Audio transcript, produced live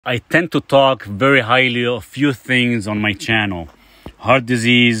I tend to talk very highly of few things on my channel: heart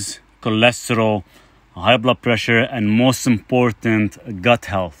disease, cholesterol, high blood pressure, and most important, gut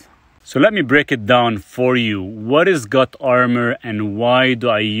health. So let me break it down for you. What is gut armor and why do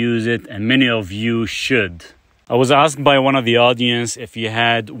I use it? And many of you should. I was asked by one of the audience if you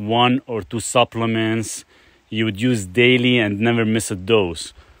had one or two supplements you would use daily and never miss a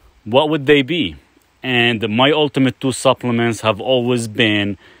dose. What would they be? And my ultimate two supplements have always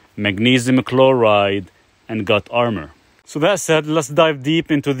been magnesium chloride and gut armor. So that said, let's dive deep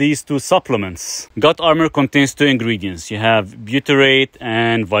into these two supplements. Gut armor contains two ingredients. You have butyrate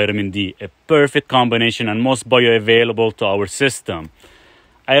and vitamin D, a perfect combination and most bioavailable to our system.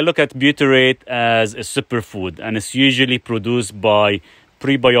 I look at butyrate as a superfood, and it's usually produced by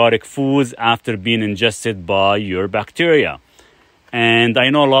prebiotic foods after being ingested by your bacteria. And I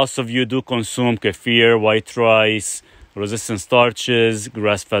know lots of you do consume kefir, white rice, resistant starches,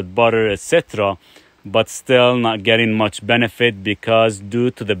 grass-fed butter, etc., but still not getting much benefit because due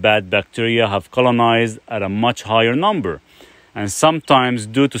to the bad bacteria have colonized at a much higher number. And sometimes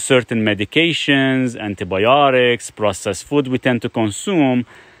due to certain medications, antibiotics, processed food we tend to consume,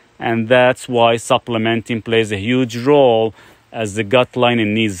 and that's why supplementing plays a huge role, as the gut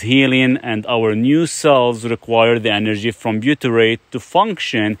lining needs healing and our new cells require the energy from butyrate to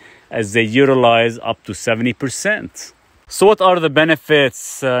function, as they utilize up to 70%. So what are the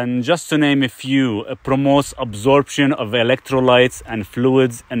benefits? And just to name a few, it promotes absorption of electrolytes and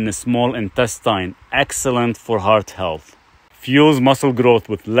fluids in the small intestine, excellent for heart health. Fuels muscle growth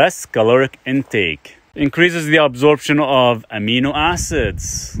with less caloric intake. Increases the absorption of amino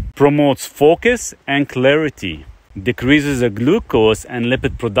acids. Promotes focus and clarity. Decreases the glucose and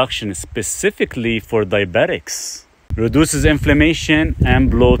lipid production, specifically for diabetics. Reduces inflammation and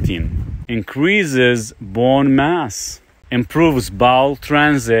bloating. Increases bone mass. Improves bowel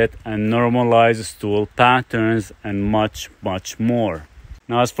transit and normalizes stool patterns, and much, much more.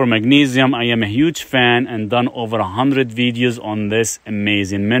 Now, as for magnesium, I am a huge fan and done over 100 videos on this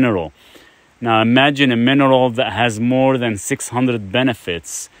amazing mineral. Now, imagine a mineral that has more than 600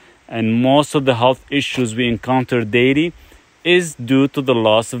 benefits, and most of the health issues we encounter daily is due to the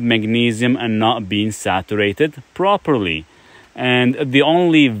loss of magnesium and not being saturated properly. And the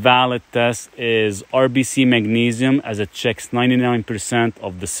only valid test is RBC magnesium, as it checks 99%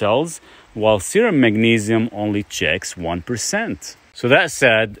 of the cells, while serum magnesium only checks 1%. So that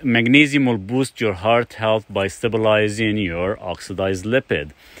said, magnesium will boost your heart health by stabilizing your oxidized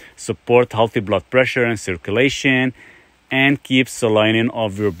lipid, support healthy blood pressure and circulation, and keeps the lining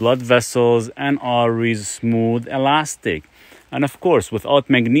of your blood vessels and arteries smooth, elastic. And of course, without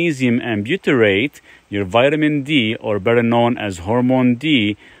magnesium and butyrate, your vitamin D, or better known as hormone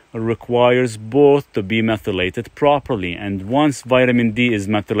D, requires both to be methylated properly. And once vitamin D is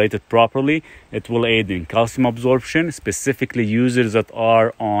methylated properly, it will aid in calcium absorption, specifically users that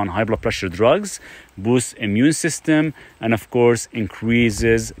are on high blood pressure drugs, boosts immune system, and of course,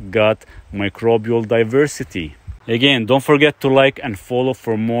 increases gut microbial diversity. Again, don't forget to like and follow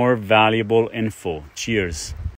for more valuable info. Cheers.